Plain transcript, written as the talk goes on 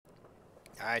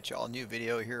Alright y'all, new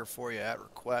video here for you at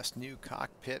request. New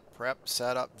cockpit prep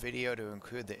setup video to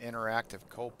include the interactive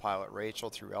co-pilot Rachel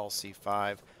through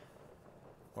LC5.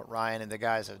 What Ryan and the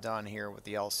guys have done here with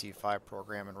the LC5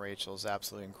 program and Rachel is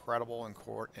absolutely incredible,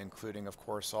 including of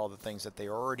course all the things that they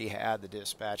already had, the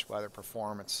dispatch, weather,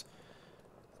 performance.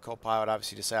 The co-pilot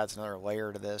obviously just adds another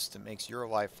layer to this that makes your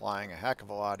life flying a heck of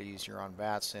a lot easier on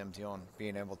VATSIM,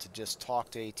 being able to just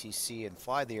talk to ATC and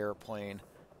fly the airplane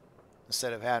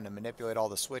instead of having to manipulate all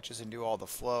the switches and do all the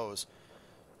flows.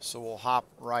 So we'll hop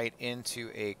right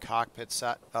into a cockpit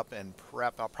setup and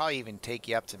prep. I'll probably even take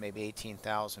you up to maybe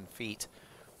 18,000 feet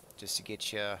just to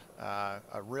get you a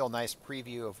real nice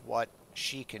preview of what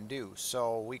she can do.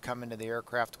 So we come into the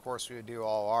aircraft, of course we would do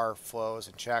all our flows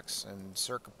and checks and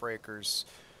circuit breakers,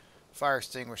 fire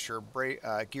extinguisher,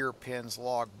 gear pins,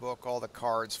 log book, all the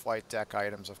cards, flight deck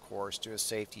items, of course. Do a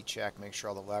safety check, make sure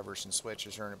all the levers and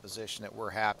switches are in a position that we're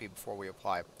happy before we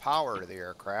apply power to the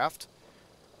aircraft.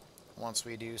 Once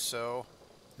we do so,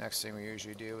 next thing we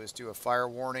usually do is do a fire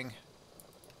warning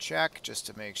check just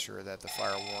to make sure that the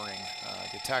fire warning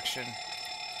detection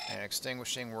and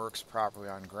extinguishing works properly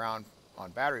on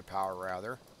battery power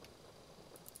rather.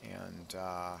 And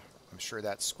I'm sure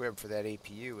that squib for that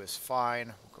APU is fine.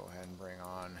 We'll go ahead and bring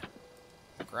on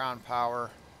the ground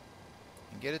power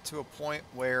and get it to a point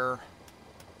where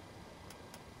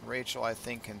Rachel, I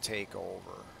think, can take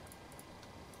over.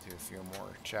 Do a few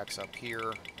more checks up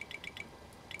here.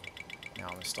 Now,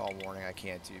 the stall warning I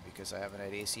can't do because I haven't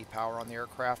had AC power on the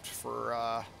aircraft for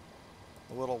a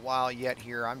little while yet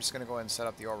here. I'm just going to go ahead and set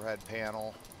up the overhead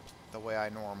panel the way I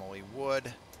normally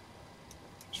would.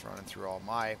 Just running through all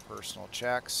my personal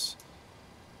checks.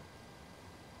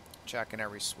 Checking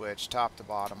every switch, top to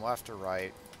bottom, left to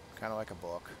right, kind of like a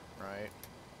book, right?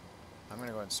 I'm going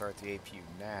to go ahead and start the APU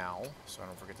now, so I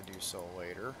don't forget to do so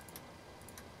later.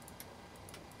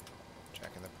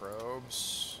 Checking the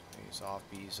probes, A's off,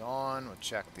 B's on. We'll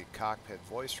check the cockpit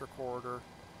voice recorder.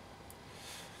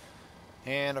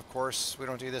 And of course, we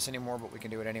don't do this anymore, but we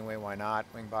can do it anyway, why not?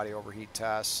 Wing body overheat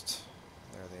test.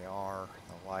 There they are,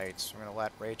 the lights. We're going to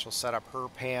let Rachel set up her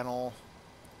panel,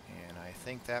 and I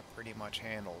think that pretty much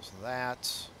handles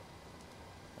that.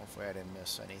 Hopefully I didn't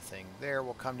miss anything there.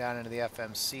 We'll come down into the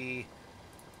FMC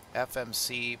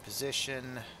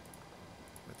position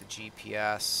with the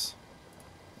GPS.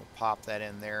 We'll pop that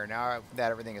in there. Now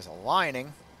that everything is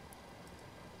aligning,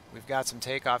 we've got some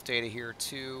takeoff data here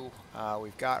too.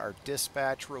 We've got our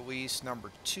dispatch release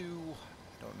number 2.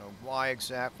 Don't know why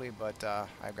exactly, but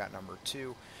I've got number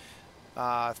 2.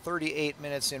 38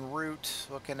 minutes en route.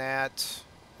 Looking at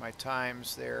my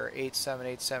times there,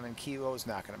 8787 kilos.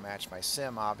 Not going to match my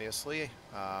sim, obviously.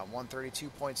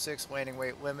 132.6 landing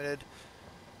weight limited.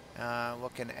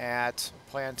 Looking at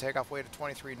planned takeoff weight of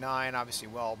 23.9, obviously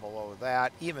well below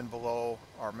that, even below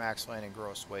our max landing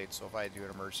gross weight. So if I do an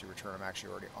emergency return, I'm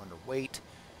actually already underweight.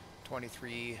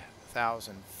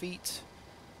 23,000 feet.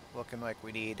 Looking like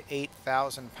we need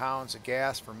 8,000 pounds of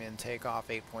gas for min takeoff,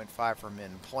 8.5 for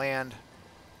min planned.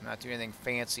 I'm not doing anything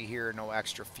fancy here, no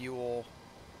extra fuel.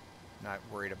 Not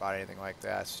worried about anything like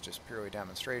that. It's just purely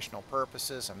demonstrational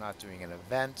purposes. I'm not doing an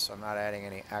event, so I'm not adding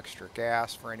any extra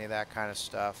gas for any of that kind of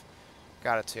stuff.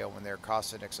 Got a tailwind there,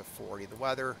 cost index of 40. The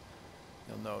weather,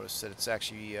 you'll notice that it's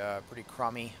actually pretty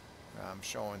crummy. I'm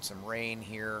showing some rain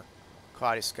here,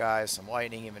 cloudy skies, some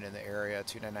lightning even in the area,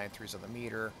 2993s on the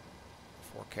meter.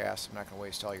 Forecast. I'm not going to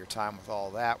waste all your time with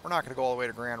all that. We're not going to go all the way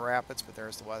to Grand Rapids, but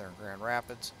there's the weather in Grand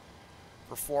Rapids.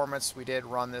 Performance, we did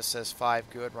run this as 5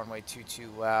 good, runway 22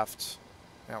 left.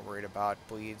 Not worried about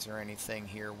bleeds or anything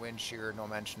here. Wind shear, no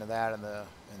mention of that in the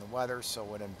weather, so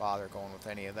wouldn't bother going with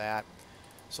any of that.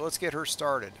 So let's get her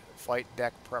started. Flight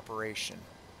deck preparation.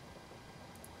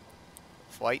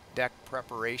 Flight deck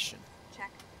preparation.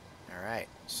 Check. All right,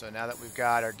 so now that we've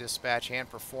got our dispatch and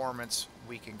performance,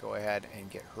 we can go ahead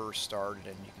and get her started,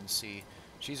 and you can see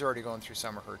she's already going through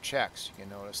some of her checks. You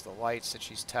can notice the lights that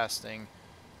she's testing.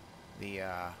 You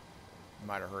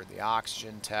might have heard the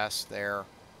oxygen test there.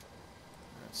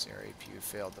 Let's see, our APU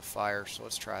failed to fire, so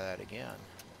let's try that again.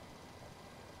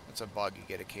 It's a bug you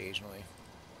get occasionally.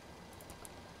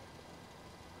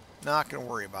 Not going to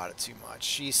worry about it too much.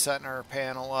 She's setting our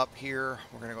panel up here.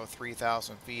 We're going to go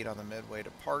 3,000 feet on the midway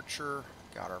departure.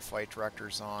 Got our flight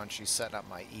directors on. She's setting up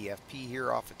my EFP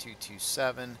here off of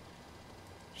 227.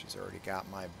 She's already got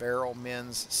my barrel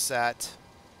mins set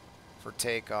for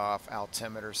takeoff.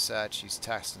 Altimeter set. She's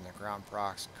testing the ground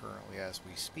prox currently as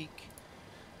we speak.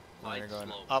 We're going to go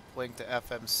and uplink to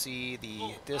FMC,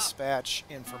 the dispatch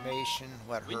information.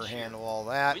 Let her handle all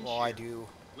that while I do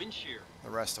the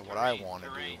rest of what I want to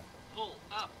do. Pull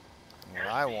up. What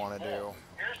I want to do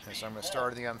is I'm going to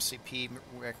start at the MCP,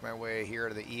 make my way here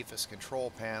to the EFIS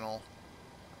control panel.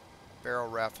 Barrel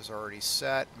ref is already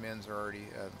set. Min's already,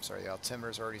 the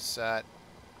altimeter's already set.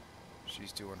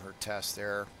 She's doing her test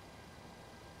there.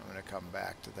 I'm going to come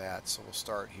back to that. So we'll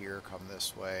start here, come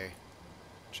this way,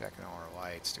 checking all our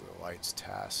lights, do a lights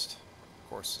test. Of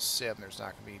course, the sim, there's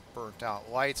not going to be burnt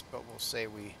out lights, but we'll say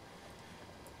we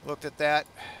looked at that.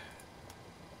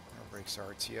 Our brakes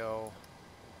RTO,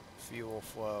 fuel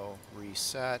flow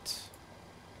reset.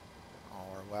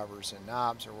 All our levers and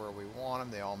knobs are where we want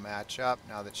them. They all match up.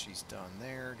 Now that she's done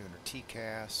there, doing her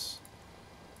TCAS.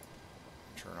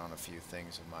 Turn on a few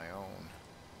things of my own.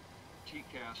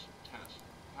 TCAS test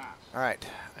pass. All right,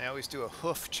 I always do a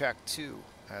hoof check too.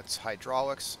 That's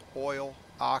hydraulics, oil,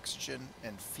 oxygen,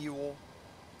 and fuel.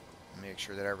 Make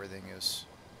sure that everything is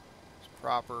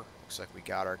proper. Looks like we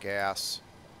got our gas,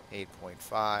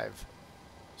 8.5.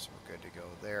 So we're good to go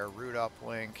there. Root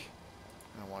uplink.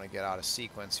 I don't want to get out of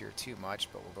sequence here too much,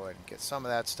 but we'll go ahead and get some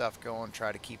of that stuff going.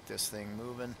 Try to keep this thing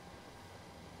moving.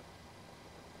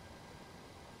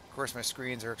 Of course, my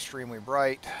screens are extremely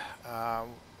bright.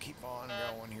 Keep on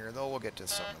going here, though. We'll get to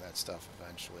some of that stuff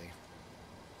eventually.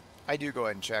 I do go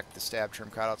ahead and check the stab trim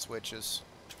cutout switches.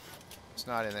 It's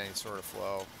not in any sort of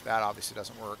flow. That obviously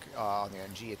doesn't work on the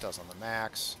NG. It does on the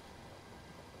Max.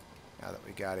 Now that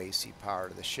we got AC power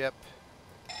to the ship,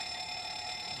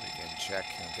 we can check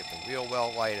and get the wheel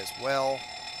well light as well.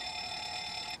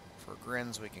 For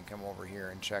grins, we can come over here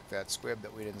and check that squib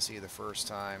that we didn't see the first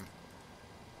time.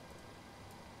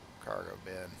 Cargo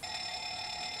bin.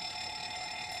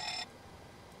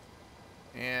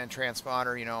 And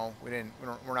transponder, you know, we're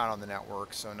not on the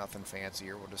network, so nothing fancy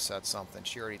here. We'll just set something.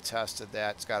 She already tested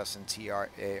that. It's got us in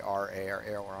TRARA, our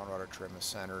aileron rudder trim is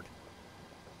centered.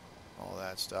 All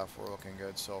that stuff. We're looking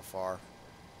good so far.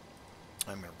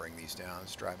 I'm going to bring these down.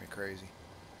 It's driving me crazy.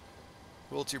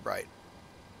 A little too bright.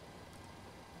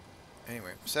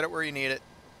 Anyway, set it where you need it.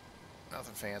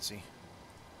 Nothing fancy.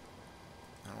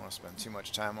 I don't want to spend too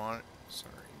much time on it.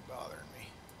 Sorry, bothering me.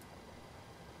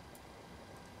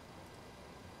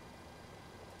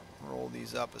 Roll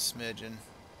these up a smidgen.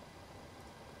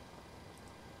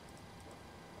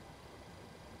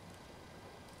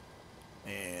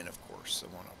 And of course the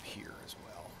one up here as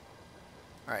well.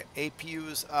 Alright,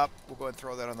 APU is up. We'll go ahead and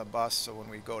throw that on the bus so when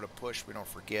we go to push we don't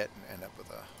forget and end up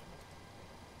with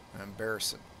an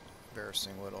embarrassing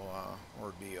little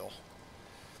ordeal.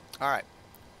 Alright.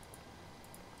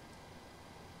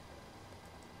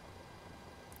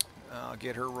 I'll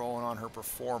get her rolling on her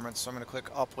performance. So I'm going to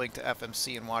click uplink to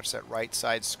FMC and watch that right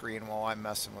side screen while I'm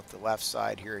messing with the left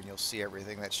side here, and you'll see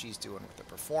everything that she's doing with the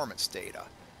performance data.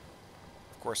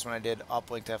 Of course, when I did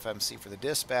uplink to FMC for the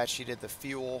dispatch, she did the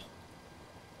fuel.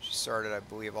 She started, I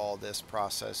believe, all this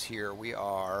process here. We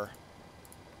are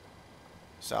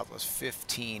Southwest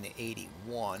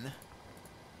 1581.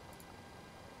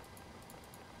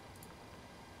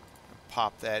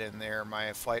 Pop that in there.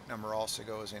 My flight number also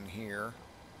goes in here.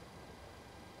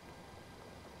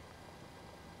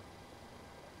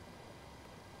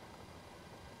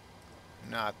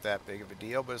 Not that big of a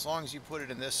deal, but as long as you put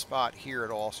it in this spot here,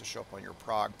 it'll also show up on your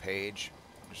prog page,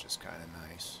 which is kind of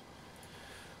nice.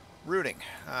 Routing.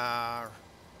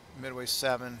 Midway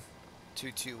 7,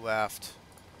 22 left.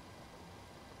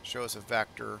 Shows a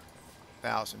vector,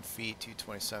 1,000 feet,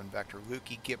 227 vector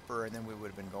Lukey Gipper, and then we would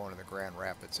have been going to the Grand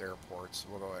Rapids Airport, so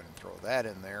we'll go ahead and throw that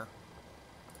in there.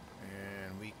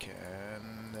 And we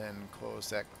can then close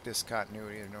that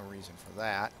discontinuity. There's no reason for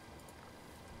that.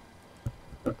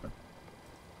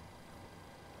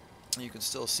 You can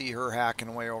still see her hacking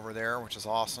away over there, which is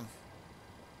awesome.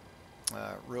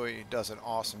 Really does an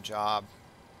awesome job.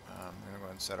 I'm going to go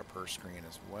ahead and set up her screen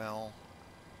as well.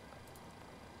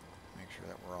 Make sure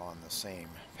that we're all on the same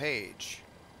page.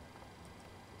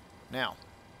 Now,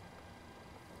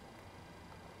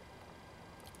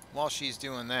 while she's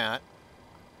doing that,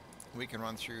 we can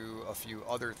run through a few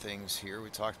other things here. We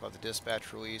talked about the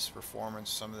dispatch release, performance,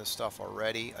 some of this stuff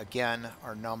already. Again,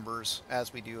 our numbers,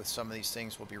 as we do with some of these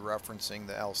things, we'll be referencing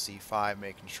the LC5,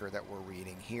 making sure that we're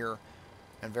reading here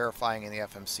and verifying in the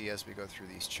FMC as we go through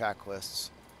these checklists.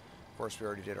 Of course, we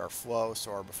already did our flow,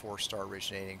 so our before start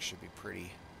originating should be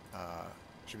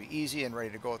should be easy and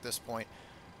ready to go at this point.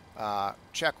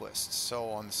 Checklists. So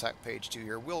on the page 2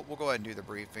 here, we'll go ahead and do the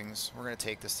briefings. We're going to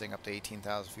take this thing up to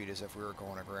 18,000 feet as if we were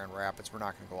going to Grand Rapids. We're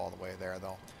not going to go all the way there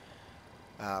though.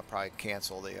 Probably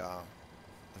cancel the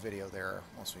video there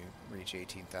once we reach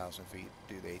 18,000 feet,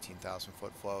 do the 18,000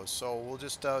 foot flows. So we'll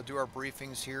just do our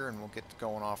briefings here and we'll get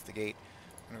going off the gate.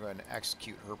 I'm going to go ahead and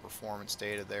execute her performance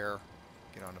data there.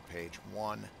 Get on to page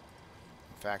 1.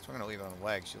 fact, we're going to leave it on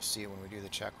legs. You'll see when we do the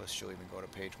checklist, she'll even go to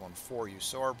page 1 for you.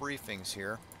 So our briefings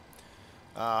here,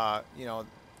 you know,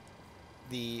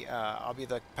 I'll be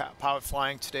the pilot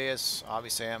flying today, as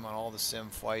obviously I am on all the sim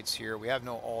flights here. We have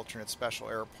no alternate special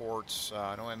airports,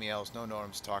 no MELs, no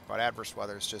NOTAMs to talk about. Adverse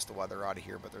weather is just the weather out of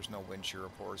here, but there's no wind shear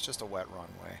report. It's just a wet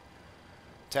runway.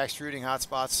 Taxi routing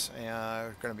hotspots,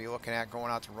 we're going to be looking at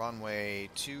going out to runway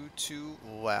 22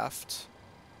 left.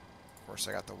 Of course,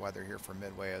 I got the weather here for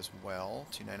Midway as well.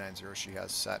 2990 she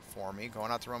has set for me.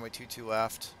 Going out to runway 22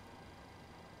 left.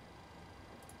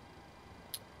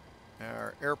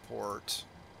 Our airport,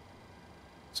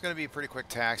 it's going to be a pretty quick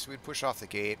taxi. We'd push off the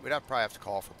gate. We'd probably have to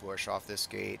call for push off this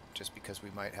gate just because we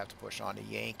might have to push on to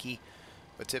Yankee.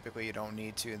 But typically you don't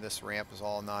need to. This ramp is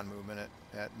all non-movement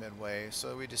at Midway.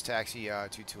 So we just taxi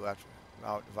 22 left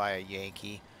out via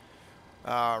Yankee.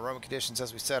 Runway conditions,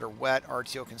 as we said, are wet.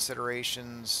 RTO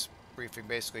considerations. Briefing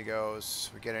basically goes,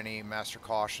 we get any master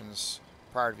cautions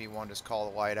prior to V1, just call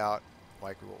the light out.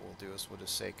 Likely what we'll do is we'll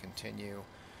just say continue.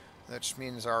 That just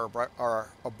means our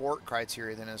abort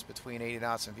criteria then is between 80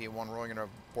 knots and V1. We're only going to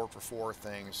abort for 4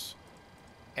 things.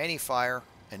 Any fire,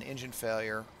 an engine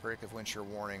failure, predictive wind shear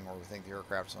warning, or we think the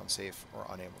aircraft is unsafe or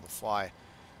unable to fly.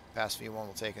 Past V1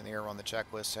 we'll take in the air on the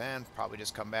checklist and probably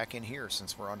just come back in here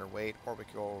since we're underweight, or we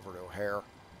could go over to O'Hare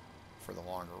for the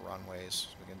longer runways.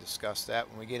 We can discuss that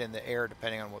when we get in the air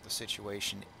depending on what the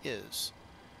situation is.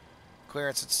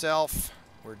 Clearance itself,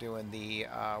 we're doing the,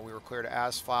 we were cleared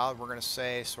as filed, we're going to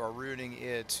say, so our routing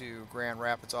it to Grand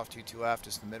Rapids off 22 left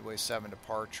is the Midway 7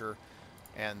 departure,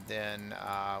 and then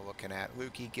looking at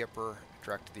Lukey, Gipper,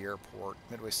 direct to the airport.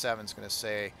 Midway 7 is going to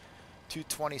say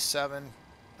 227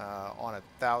 on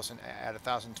 1,000 at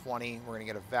 1,020. We're going to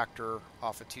get a vector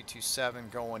off of 227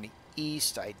 going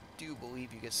east. I do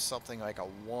believe you get something like a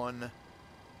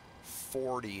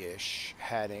 140-ish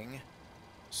heading.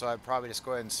 So I'd probably just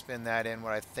go ahead and spin that in.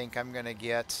 What I think I'm going to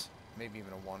get, maybe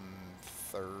even a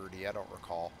 130, I don't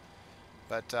recall.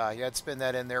 But yeah, I'd spin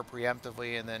that in there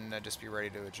preemptively and then just be ready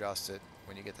to adjust it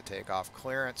when you get the takeoff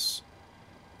clearance.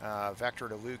 Vector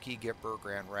to Lukey, Gipper,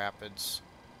 Grand Rapids.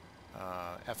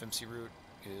 FMC route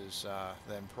is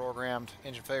then programmed.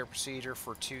 Engine failure procedure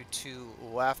for 22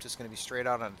 left is going to be straight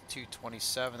out on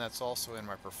 227. That's also in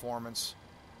my performance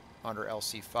under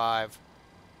LC5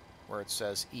 where it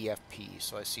says EFP.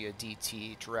 So I see a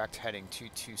DT direct heading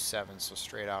 227, so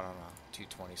straight out on a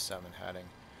 227 heading.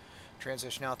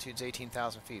 Transition altitude's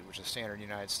 18,000 feet, which is standard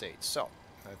United States. So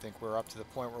I think we're up to the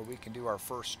point where we can do our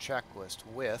first checklist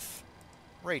with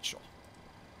Rachel.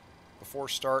 Before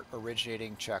start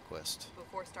originating checklist.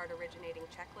 Before start originating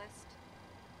checklist.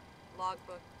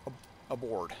 Logbook.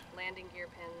 Aboard. Landing gear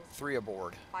pins. 3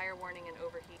 aboard. Fire warning and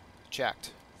overheat.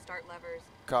 Checked. Start levers.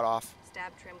 Cut off.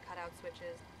 Stab trim cutout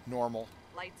switches. Normal.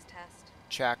 Lights test.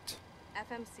 Checked.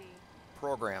 FMC.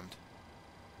 Programmed.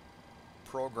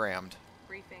 Programmed.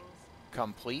 Briefings.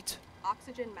 Complete.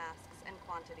 Oxygen masks and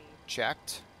quantity.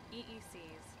 Checked.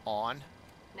 EECs. On.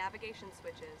 Navigation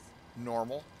switches.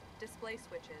 Normal. Display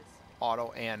switches.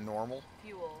 Auto and normal.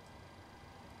 Fuel.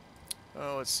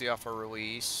 Oh, let's see off our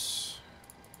release.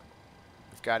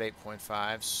 We've got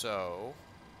 8.5, so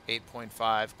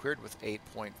 8.5 cleared with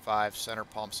 8.5. Center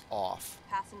pumps off.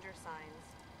 Passenger signs.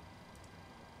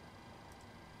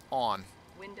 On.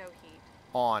 Window heat.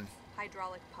 On.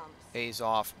 Hydraulic pumps. A's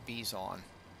off, B's on.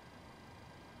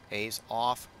 A's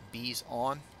off, B's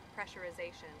on.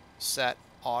 Pressurization. Set,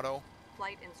 auto.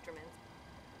 Flight instruments.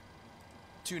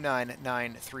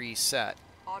 2993 set.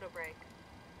 Auto brake.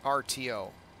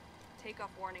 RTO. Takeoff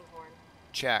warning horn.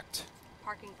 Checked.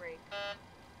 Parking brake.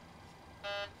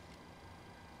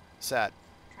 Set.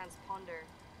 Transponder.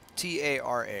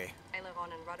 TARA.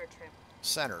 Aileron and rudder trim.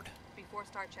 Centered. Before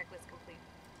start checklist complete.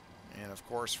 And of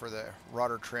course for the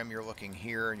rudder trim you're looking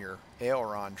here, and your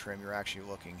aileron trim you're actually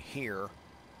looking here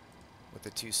with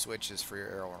the 2 switches for your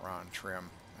aileron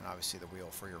trim and obviously the wheel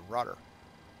for your rudder.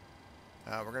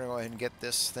 We're going to go ahead and get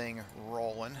this thing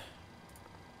rolling.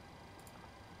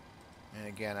 And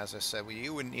again, as I said,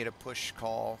 you wouldn't need a push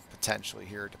call potentially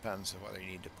here. It depends on whether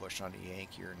you need to push onto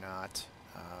Yankee or not.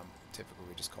 Typically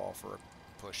we just call for a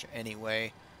push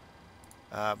anyway.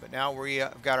 But now we've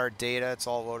got our data. It's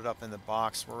all loaded up in the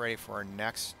box. We're ready for our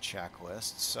next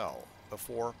checklist. So,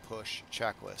 before push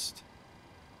checklist.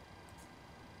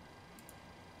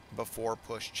 Before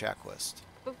push checklist.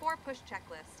 Before push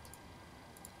checklist.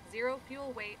 0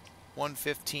 fuel weight.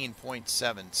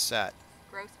 115.7 set.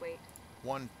 Gross weight.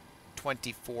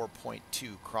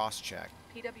 124.2 cross-check.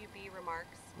 PWB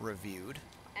remarks. Reviewed.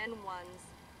 N1s.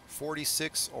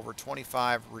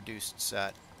 46/25 reduced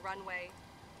set. Runway.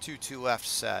 22 left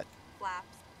set.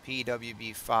 Flaps.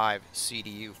 PWB5,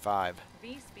 CDU5.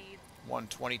 V speed.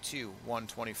 122,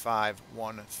 125,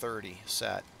 130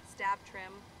 set. Stab trim.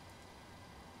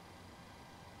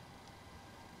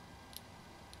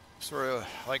 Sort of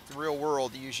like the real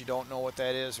world, you usually don't know what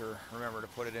that is or remember to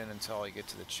put it in until you get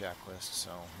to the checklist.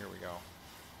 So here we go.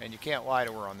 And you can't lie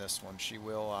to her on this one. She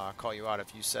will call you out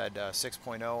if you said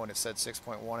 6.0 and it said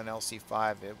 6.1 in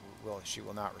LC5. She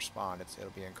will not respond. It'll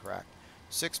be incorrect.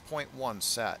 6.1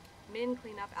 set. Min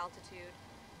cleanup altitude.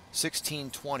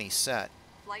 1620 set.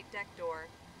 Flight deck door.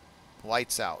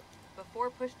 Lights out.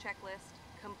 Before push checklist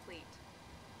complete.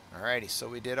 Alrighty, so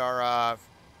we did our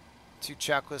 2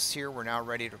 checklists here. We're now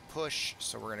ready to push,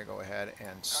 so we're going to go ahead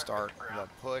and start the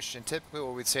push. And typically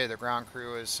what we'd say to the ground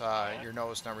crew is your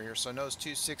nose number here. So nose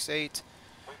 268,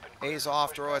 A's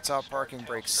off, droids out, parking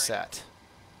brakes set.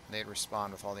 And they'd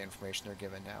respond with all the information they're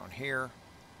given down here.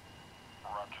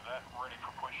 Roger that. Ready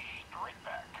for push straight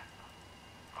back.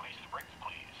 Release the brakes,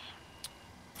 please.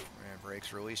 And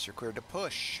brakes release, you're cleared to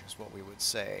push, is what we would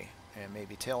say. And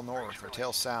maybe tail north or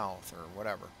tail south or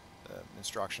whatever.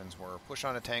 Instructions were push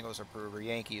on a tango is approved or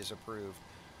Yankee is approved.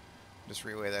 Just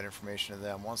relay that information to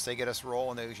them. Once they get us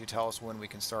rolling, they usually tell us when we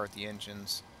can start the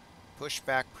engines.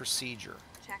 Pushback procedure.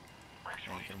 Check.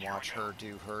 And you can watch her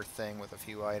do her thing with a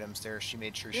few items there. She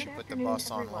made sure she put the bus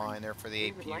online there for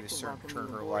the APUs, turn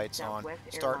her lights on.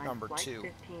 Start number 2.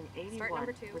 Start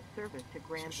number 2. With service to So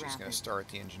Grand she's going to Rapids. start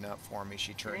the engine up for me.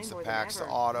 She turns Today, the more than packs to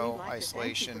ever, auto, we'd like to thank you for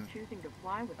isolation. choosing to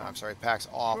fly with I'm us. sorry, packs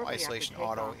off, Shortly after isolation takeoff,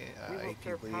 auto, we will AP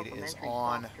serve bleed is complimentary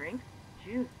on. soft drinks,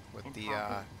 juice, With and the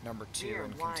coffee. number 2 Beer,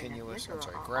 and wine, and continuous, liquor I'm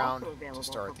sorry, are ground also to available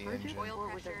start for the purchase engine. Oil or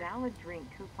with a pressure. valid drink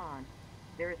coupon.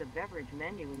 There is a beverage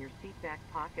menu in your seat back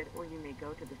pocket, or you may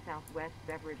go to the Southwest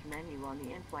beverage menu on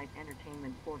the in-flight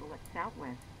entertainment portal at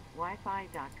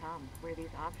southwestwifi.com, where these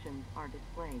options are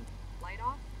displayed. Light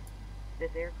off.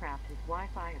 This aircraft is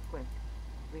Wi-Fi equipped.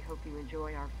 We hope you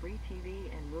enjoy our free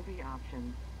TV and movie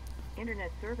options.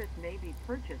 Internet service may be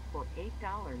purchased for $8.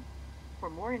 For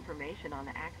more information on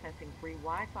accessing free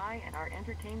Wi-Fi and our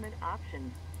entertainment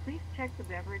options, please check the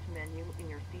beverage menu in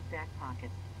your seat back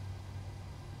pocket.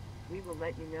 We will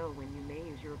let you know when you may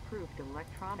use your approved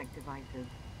electronic devices.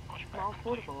 Small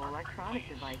portable electronic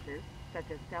devices, such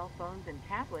as cell phones and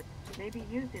tablets, may be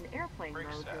used in airplane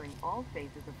mode during all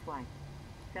phases of flight.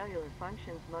 Cellular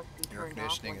functions must be Air turned off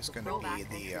conditioning once is the going to full be entry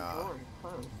the door is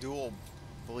closed. dual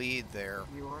bleed there,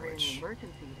 You are in which an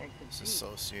emergency exit is seat.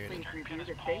 associated. Please review the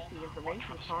safety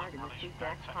information card in the seat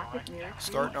back pocket nearest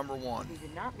you. Start number 1. If you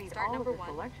do not meet Start all of number the 1.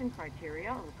 selection criteria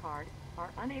on the card, are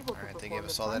unable to Alright, they perform gave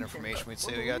us the all that function, information. We'd or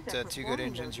say we believe got that 2 good performing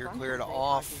engines. those You're functions clear to may cause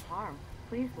off. you harm,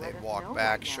 please let They'd us walk know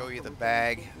back, right now show you so the we can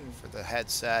bag assist you. for the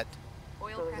headset,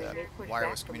 Oil So that you pressure. may push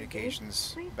wireless back from the gate,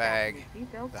 communications please bag, fasten your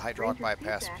seatbelt, the hydraulic raise your seat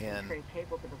bypass back pin. and tray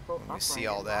cable to the full When we upright see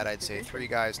all and that, locked I'd say position, 3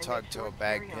 guys and tug make to sure a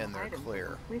bag carry-on pin, they're items are clear.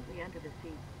 completely under the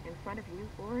seat, in front of you,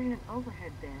 or in an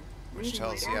overhead bin, Which leaving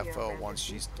tells the the area FO around once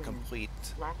your she's seat clear.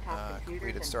 Laptop computers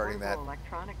completed and starting that portable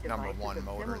electronic number devices 1 of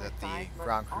motor similar that the size must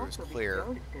ground crew is also be clear,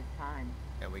 stowed at this time.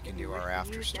 and we If can you do wish our to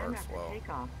after use them start after flow.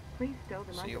 takeoff, please stow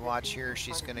them So under you the watch seat here, in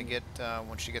she's front going to of you. get,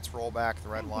 when she gets rollback, the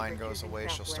red Thank you line for goes choosing away,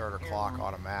 she'll start her Southwest clock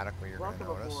Airlines. automatically, you're going to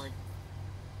Welcome notice. aboard.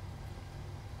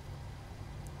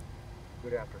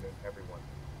 Good afternoon, everyone.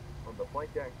 From the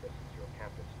flight deck, this is your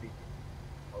captain speaking.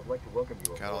 I would like to welcome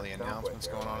you Got all aboard the Southwest announcements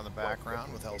going on in the Airlines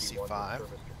background with Flight 1581 LC5. with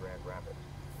service to Grand Rapids.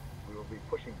 We will be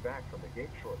pushing back from the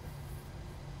gate shortly.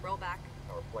 Roll back.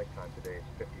 Our flight time today is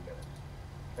 50 minutes.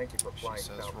 Thank you for She flying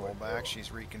says Southwest roll back, Airlines. she's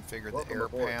reconfigured Welcome the air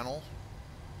aboard. panel.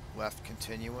 Left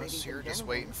continuous Ladies here, and just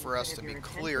gentlemen, waiting for us to have be your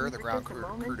clear, attention the for ground just a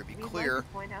crew moment. to be We'd like clear, to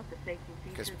point out the safety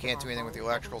because we features can't of do our anything with the Boeing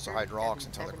electricals or hydraulics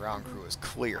until the 737 ground crew is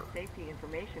clear. A safety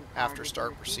information card After is in start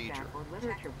the seat procedure. back or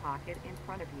literature pocket in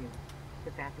front of you.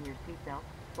 To fasten your seatbelt,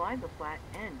 slide the flat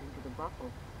end into the buckle.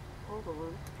 Pull the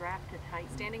loose strap to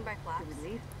tighten. Standing by flaps. To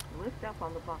release, lift up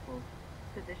on the buckle.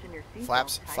 Position your seatbelt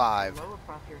Flaps tight 5. and low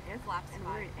across your hips Flaps and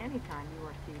 5. wear it anytime you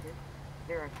are seated.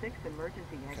 There are 6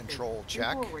 emergency exits, Control 2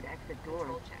 check. forward exit doors,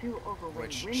 Control check. 2 overway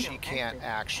Which window she can't exits,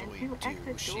 actually and 2 do.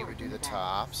 exit She doors would do in the back.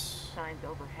 tops. Signs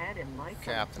overhead and lights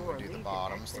Captain on the would floor do the lead to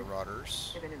bottoms, the exit.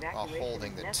 rudders, If an while evacuation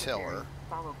holding is the necessary, tiller.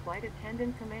 follow flight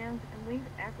attendant commands and leave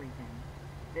everything.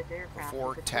 This aircraft Before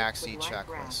is equipped taxi with life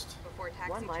rafts. checklist. Before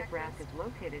taxi One life raft checklist. is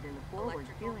located in the forward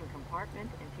Electrical. ceiling compartment,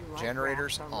 and 2 life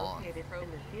Generators rafts are on. located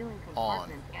in the ceiling On.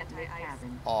 compartment of the Anti-ice.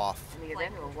 cabin. Off. In the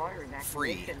event of a water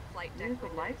Free. evacuation, Flight deck use the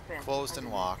windows. life vest Closed and under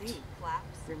the locked. seat.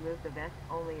 Flaps. Remove the vest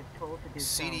only if told to do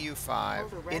so. CDU5 Pull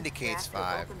the rest indicates strap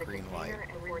to 5, open the green container light.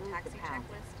 and Before remove taxi the pouch.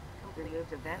 checklist. Complete. Remove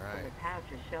the vest from Alright. the pouch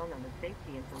as shown on the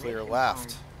safety information Clear card.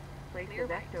 left. Place Clear the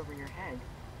vest right. over your head.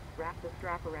 Wrap the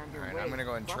strap around your Alright, waist. I'm going to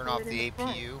go ahead and turn buckle off it in the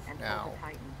front, APU. and Now, pull it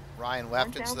tighten. Ryan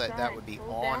left Once it so that outside, would be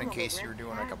hold on down in on the case red you're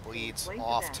doing like a tab to bleeds inflate the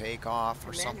off vest. takeoff or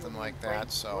And then something when you like inflate,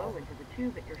 that. So blow into the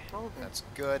tube at your shoulder. that's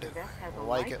good. The vest has a Like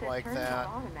light it that like turns that.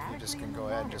 on You automatically just in can the go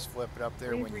ahead and water. just flip it up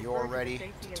there Please when refer you're to the ready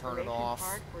safety to turn it information off.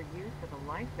 card for use of a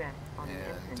life vest on the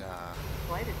And instant.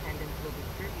 Flight attendants will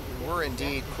distribute we're additional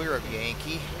indeed vests clear of to you.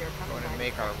 Yankee. We are coming Going to by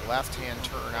make the our second left-hand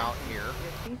position. turn out Fasten here.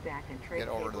 Your seat back and tray Get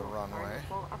over to the cable are in runway. the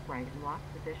full upright and locked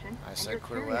position, I and said your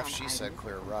clear carry-on left, she said items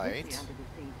clear are completely right. under the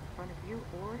seat in front of you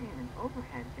or in an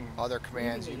overhead bin. Other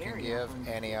commands you Leaving the can area give: on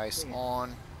anti-ice clear.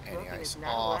 on, Smoking anti-ice is not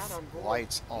allowed off, on board,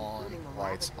 lights on, including the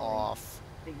lights lavatory. off,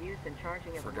 The use and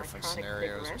charging of for different electronic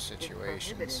scenarios or cigarettes is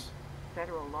prohibited. situations.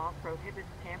 Federal law prohibits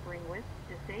tampering with,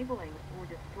 disabling, or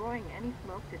destroying any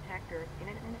smoke detector in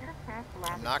an aircraft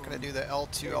laboratory. I'm not going to do the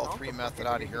L2, It is also L3 method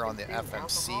out of prohibited here to on the consume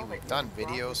FMC. alcohol We've that done may be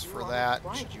brought videos with you for on that. this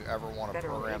flight. Should you ever want to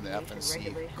Federal program the aviation FMC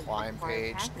regulations climb require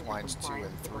page, passenger lines 2 compliance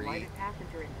and with a 3, lighted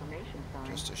passenger information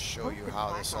sign, just to show you posted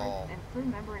how this placards, all and crew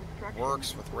member instructions,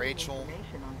 works with including Rachel.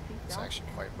 information on seat It's belts actually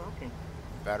and quite smoking.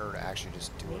 better to actually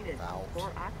just do it Needed. without.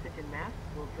 4 oxygen masks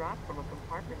will drop from a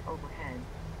compartment overhead.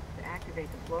 To activate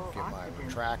the flow of Get my oxygen,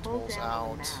 retractables pull down on the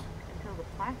out. mask until the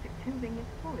plastic tubing is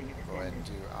fully Go ahead and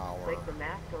extended. do our Place the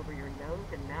mask over your nose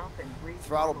and mouth and breathe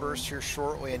throttle normally. burst here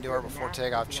shortly and do Secure our the before mask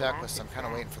takeoff with the checklist. I'm elastic kind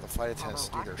of strap. waiting for the flight attendants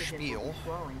to do Although their oxygen will spiel. be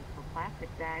flowing, the plastic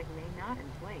bag may not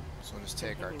inflate. So we'll just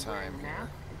take our Continue wearing time the here.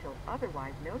 mask until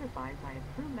otherwise notified by a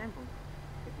crew member.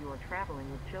 If you are traveling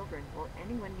with children or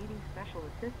anyone needing special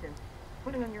assistance,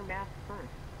 put it on your mask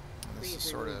first. And this is Please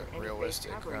sort of remove any face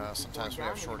realistic. coverings Sometimes we before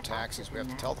have donning short an taxis. We have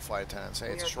to oxygen tell the mask. flight attendants, hey,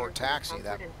 We it's are a short here for your taxi.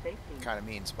 That comfort and safety. kind of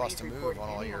means bust a Please move report on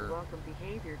all any your unwelcome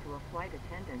behavior to a flight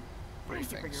attendant. Thank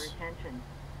you for your briefings. attention.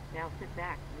 Now sit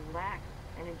back, relax,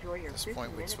 and enjoy your At this 50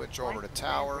 point, we'd minutes switch flight over to Grand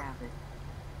tower. Rapids.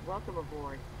 Welcome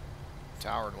aboard.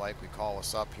 Tower would likely call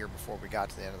us up here before we got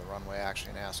to the end of the runway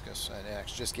actually and ask us, and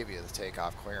actually just give you the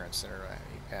takeoff clearance and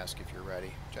ask if you're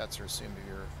ready. Jets are assumed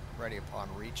you're ready upon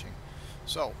reaching.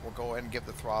 So we'll go ahead and give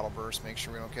the throttle burst, make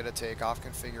sure we don't get a takeoff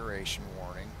configuration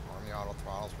warning. Arm the auto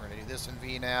throttles. We're going to do this in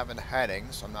VNAV and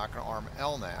heading, so I'm not going to arm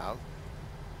LNAV.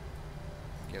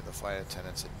 Give the flight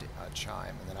attendants a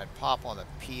chime, and then I'd pop on the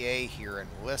PA here and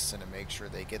listen and make sure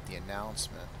they get the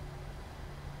announcement.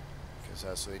 Because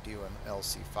as they do in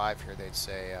LC5 here, they'd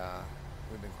say,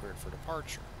 we've been cleared for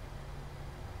departure.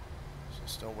 So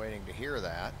still waiting to hear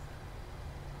that.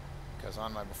 Because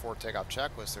on my before takeoff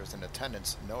checklist, there's an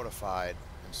attendance notified,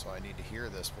 and so I need to hear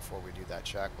this before we do that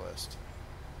checklist.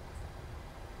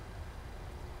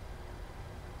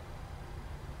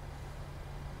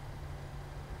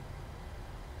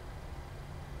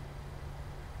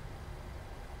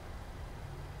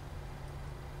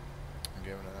 I'm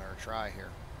giving it another try here.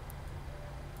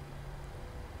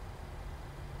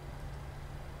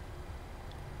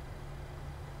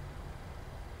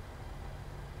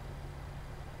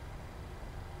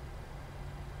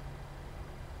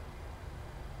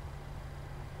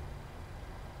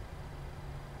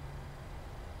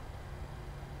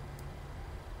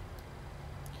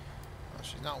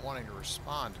 She's not wanting to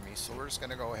respond to me, so we're just going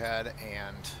to go ahead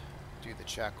and do the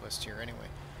checklist here anyway.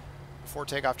 Before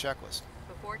takeoff checklist.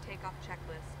 Before takeoff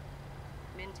checklist.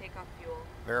 Min takeoff fuel.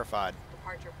 Verified.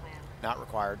 Departure plan. Not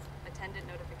required. Attendant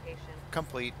notification.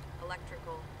 Complete.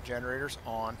 Electrical. Generators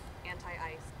on.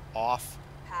 Anti-ice. Off.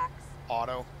 Packs.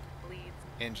 Auto. Bleeds.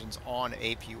 Engines on.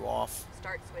 APU off.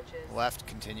 Start switches. Left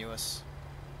continuous.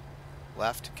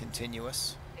 Left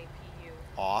continuous. APU.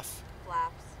 Off.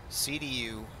 Flaps.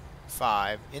 CDU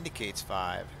 5 indicates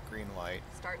 5. Green light.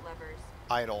 Start levers.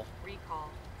 Idle. Recall.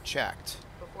 Checked.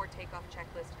 Before takeoff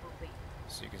checklist complete.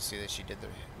 So you can see that she did the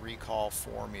recall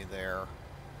for me there.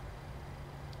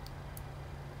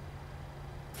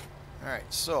 Alright,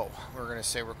 so we're going to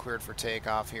say we're cleared for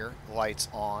takeoff here. Lights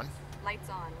on. Lights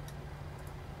on.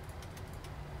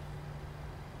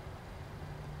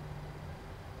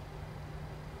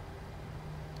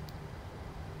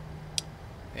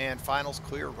 And finals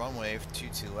clear, runway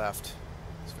 22 left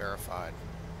is verified.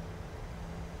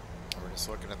 And we're just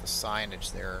looking at the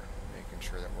signage there, making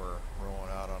sure that we're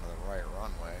rolling out onto the right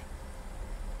runway.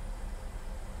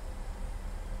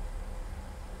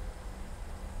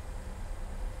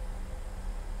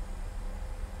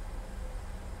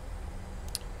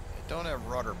 I don't have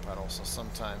rudder pedals, so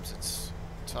sometimes it's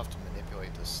tough to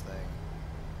manipulate this thing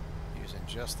using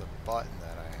just the button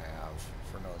that I have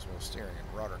for nose wheel steering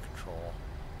and rudder control.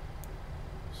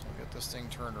 So we'll get this thing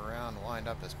turned around, lined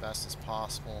up as best as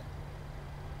possible.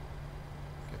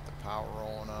 Get the power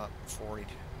rolling up, 40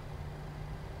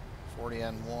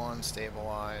 N1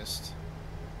 stabilized.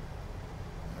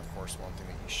 And of course, one thing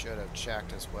that you should have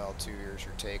checked as well too, here's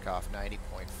your takeoff,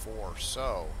 90.4.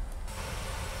 So,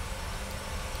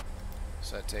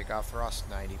 set takeoff thrust,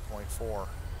 90.4.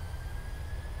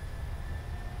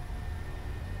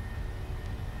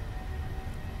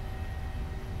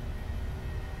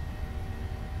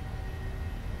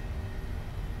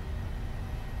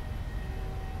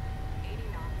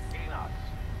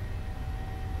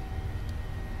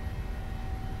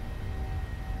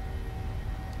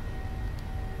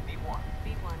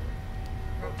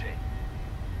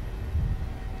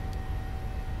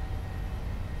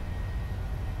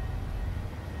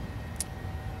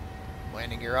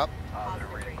 Landing gear up.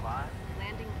 Positive rate.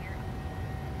 Landing gear up.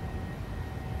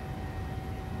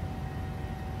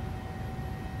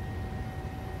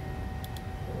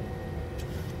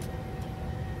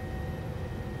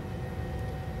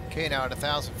 Okay, now at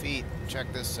 1,000 feet,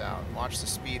 check this out. Watch the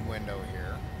speed window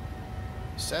here.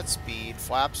 Set speed,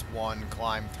 flaps 1,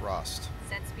 climb thrust.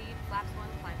 Set speed, flaps 1,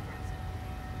 climb thrust.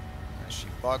 As she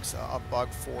bugs the up bug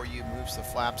for you, moves the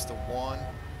flaps to 1,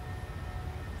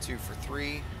 2 for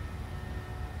 3.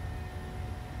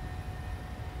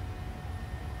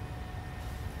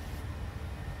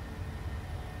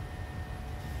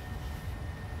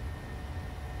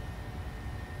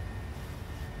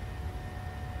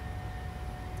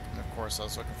 Of course, I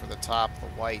was looking for the top, the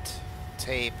white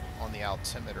tape on the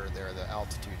altimeter there, the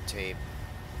altitude tape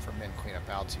for min cleanup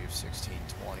altitude of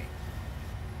 1620.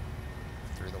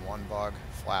 Through the 1 bug,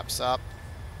 flaps up.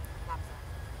 Flaps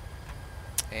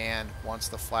up. And once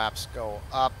the flaps go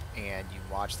up and you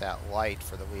watch that light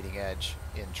for the leading edge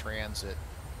in transit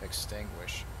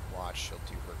extinguish, watch she'll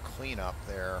do her cleanup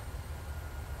there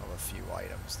of a few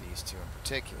items, these two in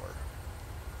particular.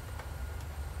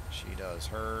 She does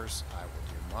hers, I will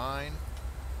do mine.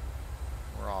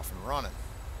 We're off and running.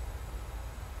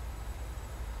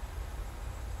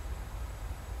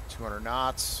 200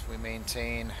 knots, we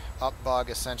maintain up bug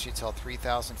essentially till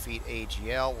 3,000 feet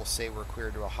AGL. We'll say we're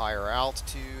cleared to a higher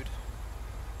altitude,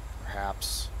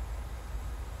 perhaps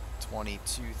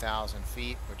 22,000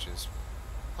 feet, which is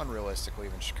unrealistic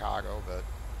leaving Chicago, but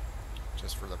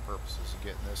just for the purposes of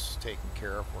getting this taken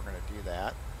care of, we're going to do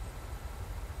that.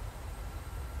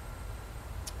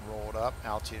 Roll it up,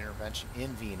 altitude intervention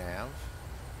in VNAV.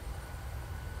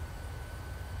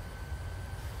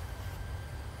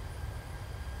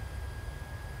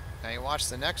 Now you watch,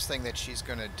 the next thing that she's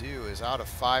going to do is out of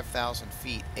 5,000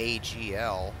 feet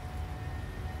AGL.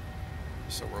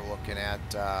 So we're looking at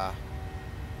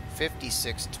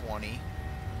 5620.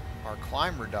 Our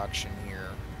climb reduction here,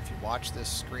 if you watch this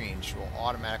screen, she will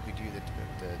automatically do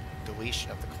the deletion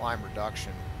of the climb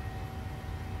reduction.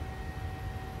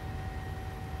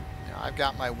 Now I've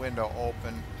got my window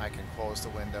open. I can close the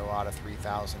window out of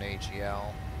 3,000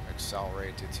 AGL,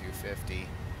 accelerate to 250.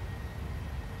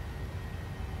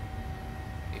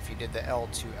 If you did the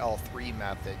L2, L3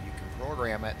 method, you can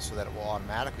program it so that it will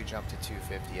automatically jump to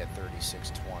 250 at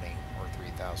 3620 or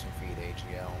 3,000 feet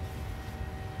AGL.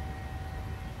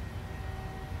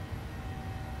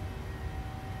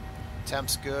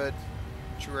 Temp's good.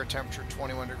 True air temperature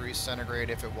 21 degrees centigrade.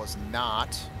 If it was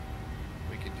not,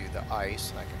 we could do the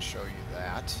ice, and I can show you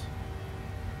that.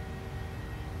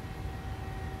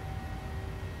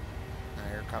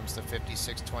 Here comes the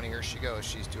 5620. Here she goes.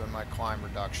 She's doing my climb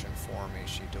reduction for me.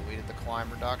 She deleted the climb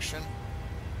reduction.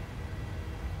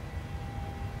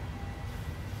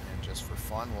 And just for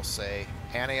fun, we'll say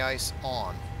anti-ice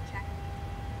on. Check.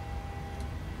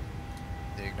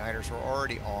 The igniters were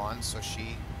already on, so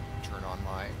she turned on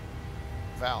my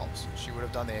valves. She would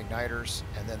have done the igniters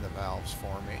and then the valves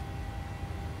for me.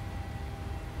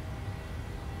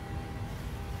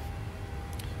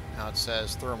 Now it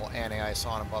says thermal anti-ice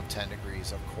on above 10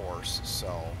 degrees, of course,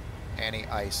 so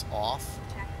anti-ice off.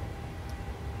 Check.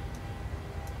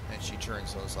 And she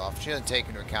turns those off. She doesn't take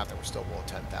into account that we're still below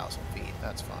 10,000 feet.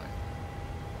 That's fine.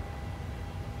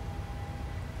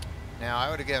 Now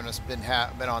I would have given us been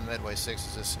on Midway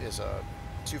 6 is a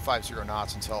 250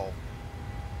 knots until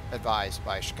advised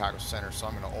by Chicago Center, so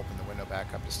I'm going to open the window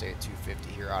back up to stay at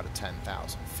 250 here out of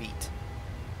 10,000 feet.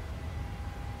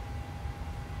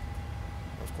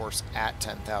 Of course, at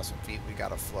 10,000 feet, we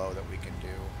got a flow that we can do.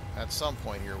 At some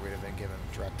point here, we'd have been given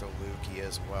Directo Lukey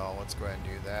as well. Let's go ahead and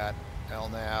do that.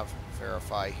 LNAV,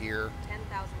 verify here.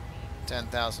 10,000 feet.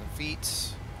 10,000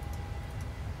 feet.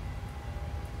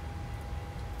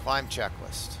 Climb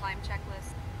checklist. Climb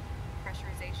checklist.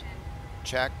 Pressurization.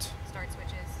 Checked. Start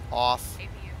switches. Off.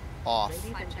 APU. Off. Ladies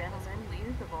Climb and checklist gentlemen, complete.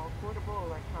 use of all portable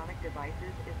electronic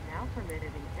devices is now permitted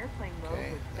in airplane mode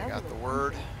Okay, with they several got the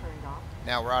word. functions turned off.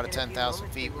 Now we're out of In a few 10,000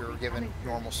 moments, feet. we We will were be given coming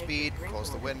through normal to take speed. your drink Close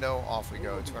the order. window. Off we We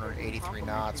go. will be serving 283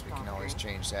 knots. complimentary We can soft always drinks,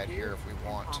 change that here juice, if we and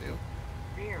want to. coffee.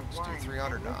 Beer, Let's do wine,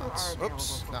 300 and liquor are knots. available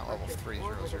Oops, for not level purchase 300.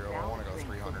 or with a I want valid to go drink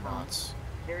 300 coupon. knots.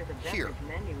 There is a Here. beverage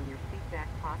menu in your seat back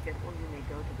pocket, or you may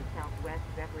go to the Southwest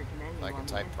beverage menu If I on can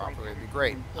the type in-flight properly, it'd be center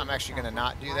great. screen I'm for actually going to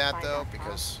not do that though,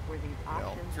 because where these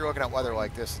options if you're looking at weather are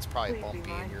like this, it's probably Please be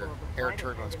bumpy, and your mindful of the air flight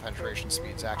turbulence attendants penetration serving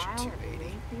you in speed's the actually aisle and 280.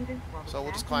 remain seated while the So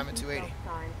we'll just climb at fasten 280. seatbelt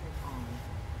sign is on.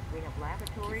 We have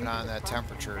lavatories Keep an eye on in the that front and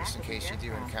temperature back just in of the case you do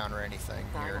aircraft. encounter anything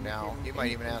The sign here. on the Now, cabin you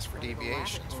might even face ask for is where the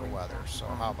deviations for lavatory weather. So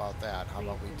specifies. how about that? How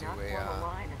about we Please do do not form a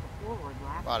line at the forward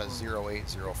about a lavatory. 080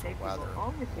 for Safety will weather?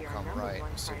 always be We'll our come number right one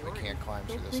and see if we priority, can't climb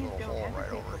so through this please little don't hole right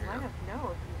hesitate over to let here. us know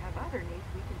if you have other needs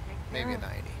we can take care Maybe a of.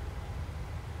 90.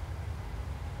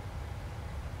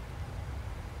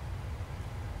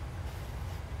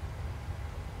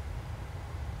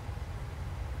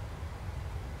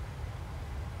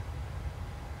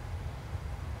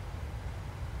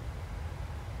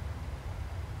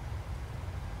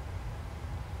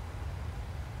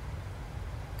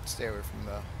 Stay away from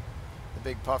the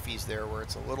big puffies there where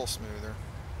it's a little smoother.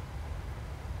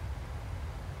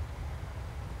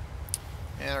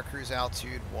 And our cruise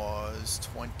altitude was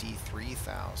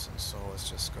 23,000, so let's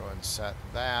just go ahead and set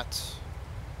that.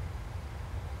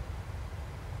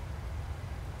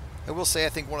 I will say I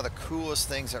think one of the coolest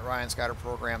things that Ryan's got her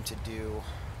program to do,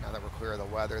 now that we're clear of the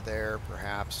weather there,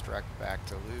 perhaps direct back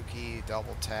to Lukey,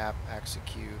 double tap,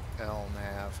 execute,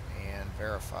 LNAV, and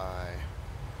verify.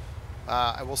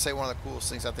 I will say one of the coolest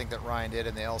things I think that Ryan did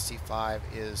in the LC5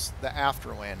 is the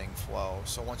after landing flow.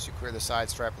 So once you clear the side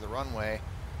stripe of the runway,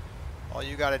 all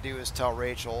you got to do is tell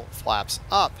Rachel flaps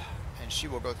up, and she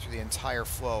will go through the entire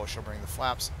flow. She'll bring the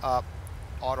flaps up,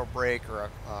 auto brake or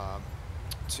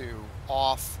to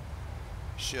off.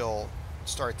 She'll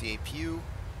start the APU,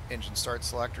 engine start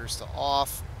selectors to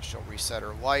off. She'll reset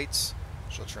her lights.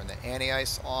 She'll turn the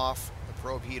anti-ice off, the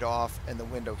probe heat off, and the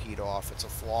window heat off. It's a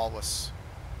flawless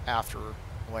after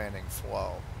landing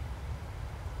flow.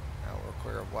 Now we're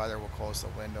clear of weather. We'll close the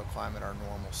window, climb at our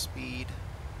normal speed,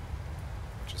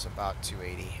 which is about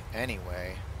 280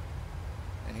 anyway.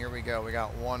 And here we go. We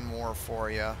got one more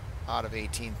for you out of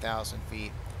 18,000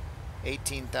 feet.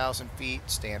 18,000 feet,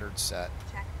 standard set.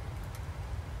 Check.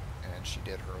 And she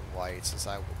did her lights, as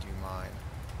I will do mine.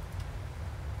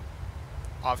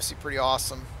 Obviously pretty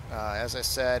awesome. As I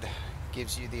said,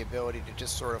 gives you the ability to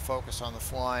just sort of focus on the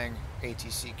flying,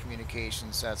 ATC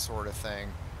communications, that sort of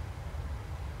thing.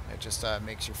 It just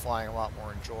makes your flying a lot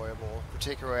more enjoyable,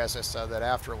 particularly, as I said, that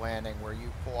after landing where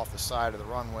you pull off the side of the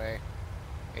runway,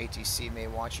 ATC may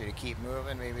want you to keep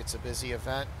moving. Maybe it's a busy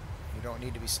event. You don't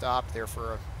need to be stopped there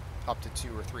for up to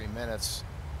 2 or 3 minutes,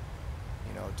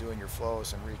 you know, doing your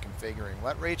flows and reconfiguring.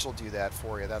 Let Rachel do that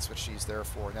for you. That's what she's there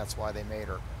for, and that's why they made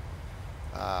her.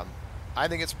 I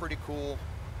think it's pretty cool.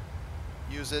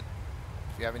 Use it.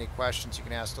 If you have any questions, you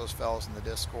can ask those fellows in the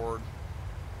Discord.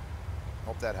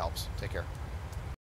 Hope that helps. Take care.